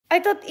I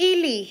thought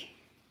Ely.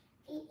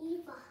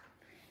 Eva.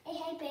 It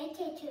had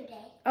birthday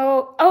today.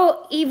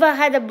 Oh, Eva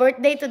had a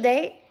birthday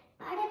today?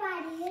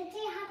 Everybody, you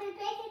say happy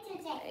birthday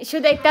today.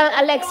 Should I tell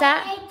Alexa?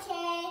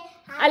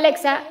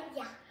 Alexa?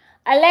 Yeah.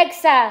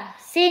 Alexa,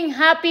 sing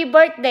happy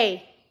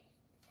birthday.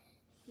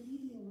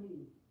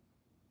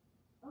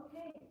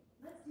 Okay,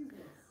 let's do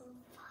this.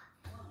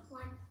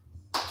 1,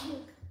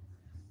 2,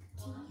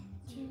 3,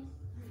 2,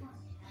 4.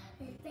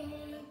 Happy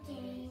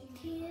birthday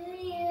to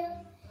you.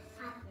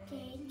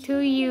 To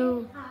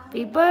you.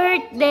 Happy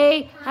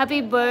birthday,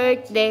 happy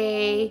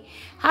birthday.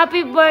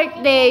 Happy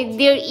birthday,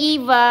 dear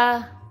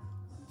Eva.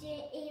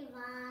 Dear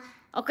Eva.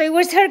 Okay,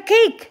 where's her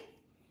cake?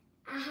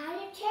 I had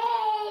a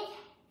cake.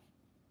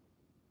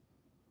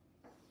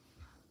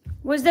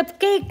 Where's the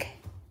cake?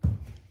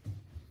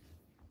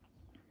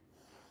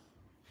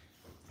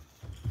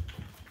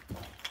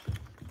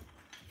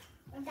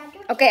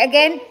 Okay,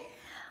 again.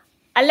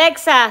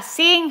 Alexa,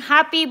 sing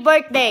happy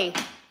birthday.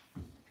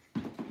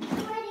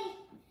 Ready?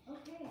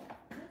 Okay,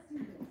 let's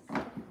do this.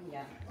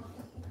 Yeah.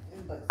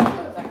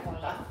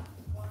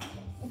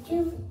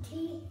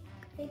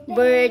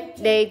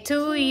 Birthday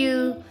to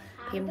you.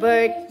 Happy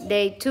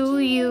birthday to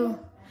you.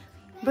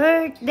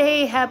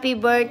 Birthday, happy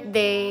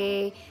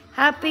birthday.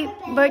 Happy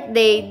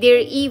birthday, dear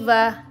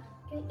Eva.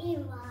 Dear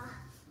Eva.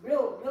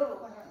 Blue.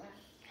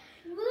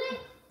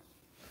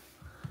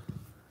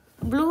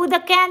 Blow the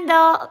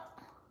candle.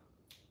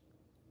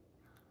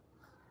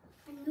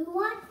 A new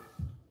one.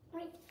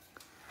 Wait.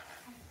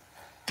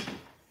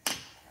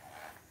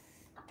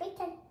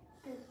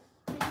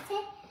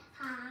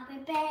 Happy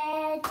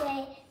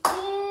birthday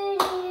to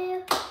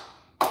you.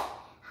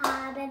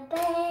 Happy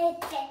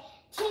birthday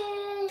to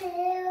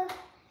you.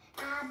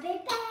 Happy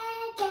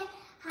birthday.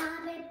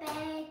 Happy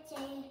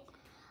birthday.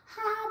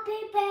 Happy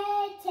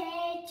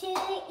birthday to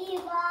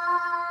Eva.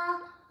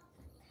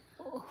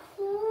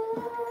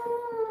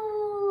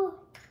 Ooh.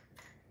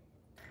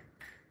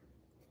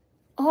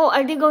 Oh,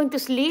 are they going to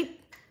sleep?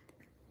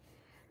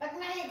 Pag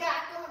nahiga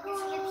ako,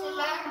 mag-sleep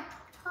sila.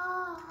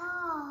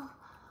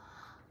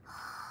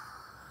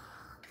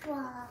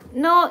 Wow.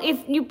 No, if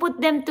you put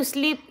them to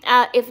sleep,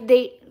 if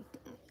they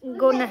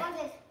go na.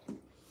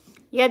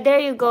 Yeah, there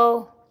you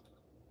go.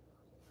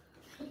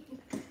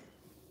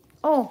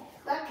 Oh,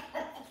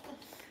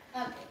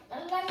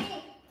 Ang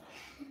lamig.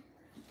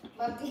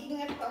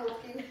 Mag-ingat pa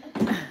ulit.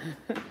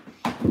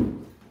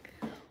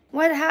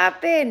 what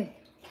happened?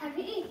 Can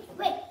we eat?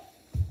 Wait.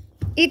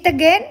 Eat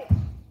again?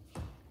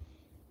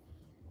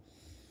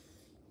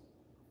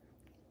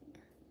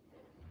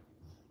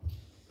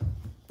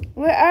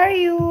 Where are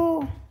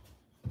you?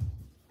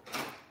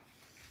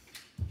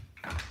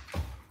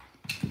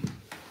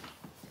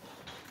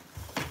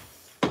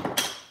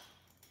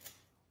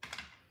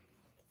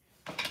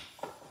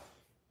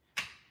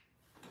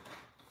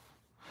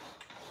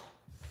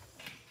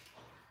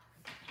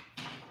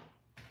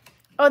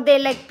 Oh, they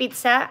like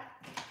pizza?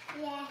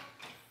 Yeah.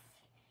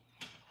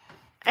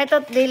 I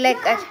thought they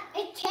like a...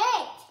 It's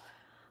cake.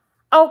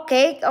 Oh,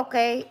 cake?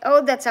 Okay.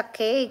 Oh, that's a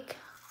cake.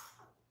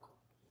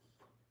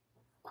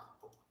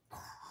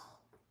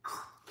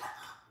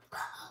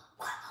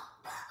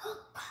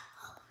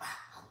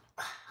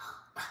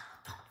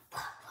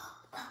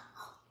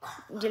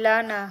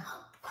 Jilana,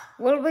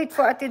 we'll wait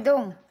for Ate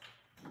Dong.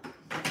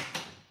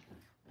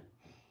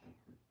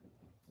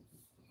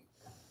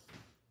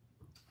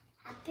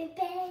 Happy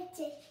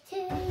birthday to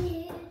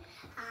you.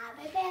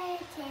 Happy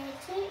birthday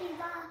to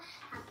Eva.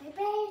 Happy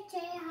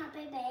birthday,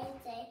 happy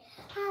birthday.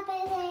 Happy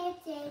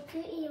birthday to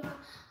Eva.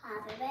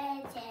 Happy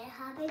birthday,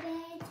 happy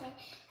birthday.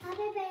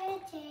 Happy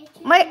birthday to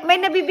May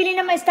nabibili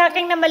na may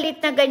stocking na maliit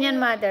na ganyan,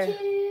 mother.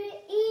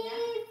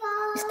 Eva.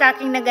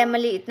 Stocking na ganyan,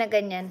 maliit na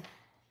ganyan.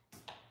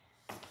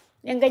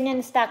 Yung ganyan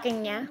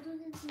stocking niya.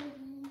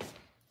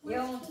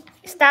 Yung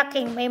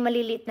Stocking, may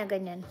maliliit na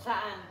ganyan.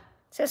 saan?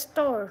 Sa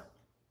store.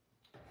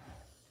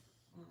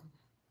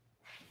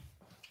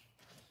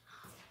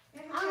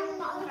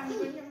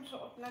 Yung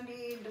suot na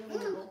ni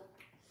Domingo.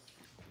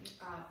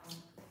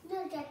 No,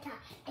 that's not.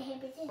 Happy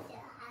birthday.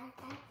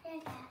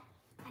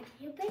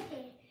 Happy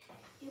birthday.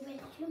 You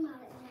better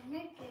tomorrow.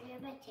 Your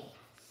birthday.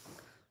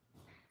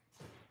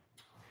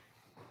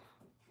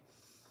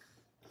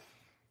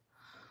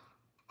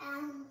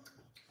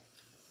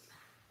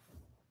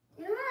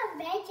 You're a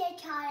birthday,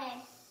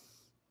 Charlie.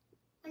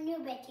 A new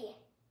birthday.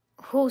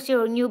 Who's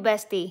your new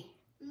bestie?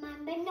 My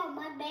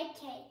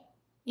birthday.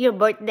 Your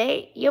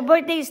birthday? Your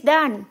birthday is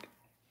done.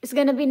 It's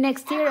gonna be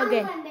next year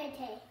again. My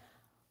birthday.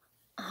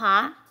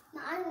 Huh?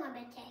 My other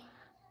birthday.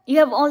 You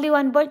have only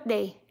one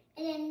birthday.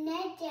 And then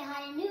next year I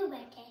had a new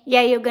birthday.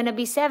 Yeah, you're gonna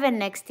be 7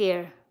 next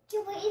year.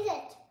 So what is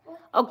it?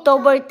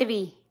 October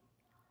 3.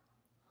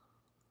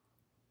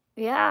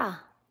 Yeah.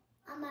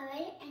 Am I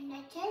right? And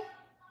next year?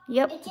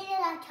 Yep. It's in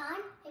that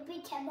time. It'll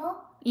be 10 more.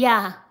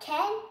 Yeah.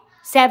 10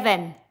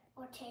 7.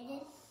 or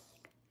 10.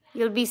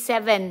 You'll be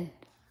 7.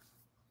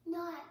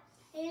 No,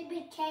 it'll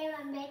be 10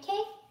 on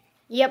birthday.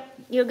 Yep.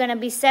 You're gonna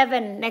be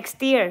 7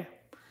 next year.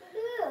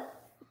 Ooh.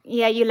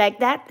 Yeah, you like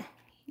that?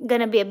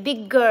 Gonna be a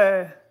big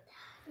girl.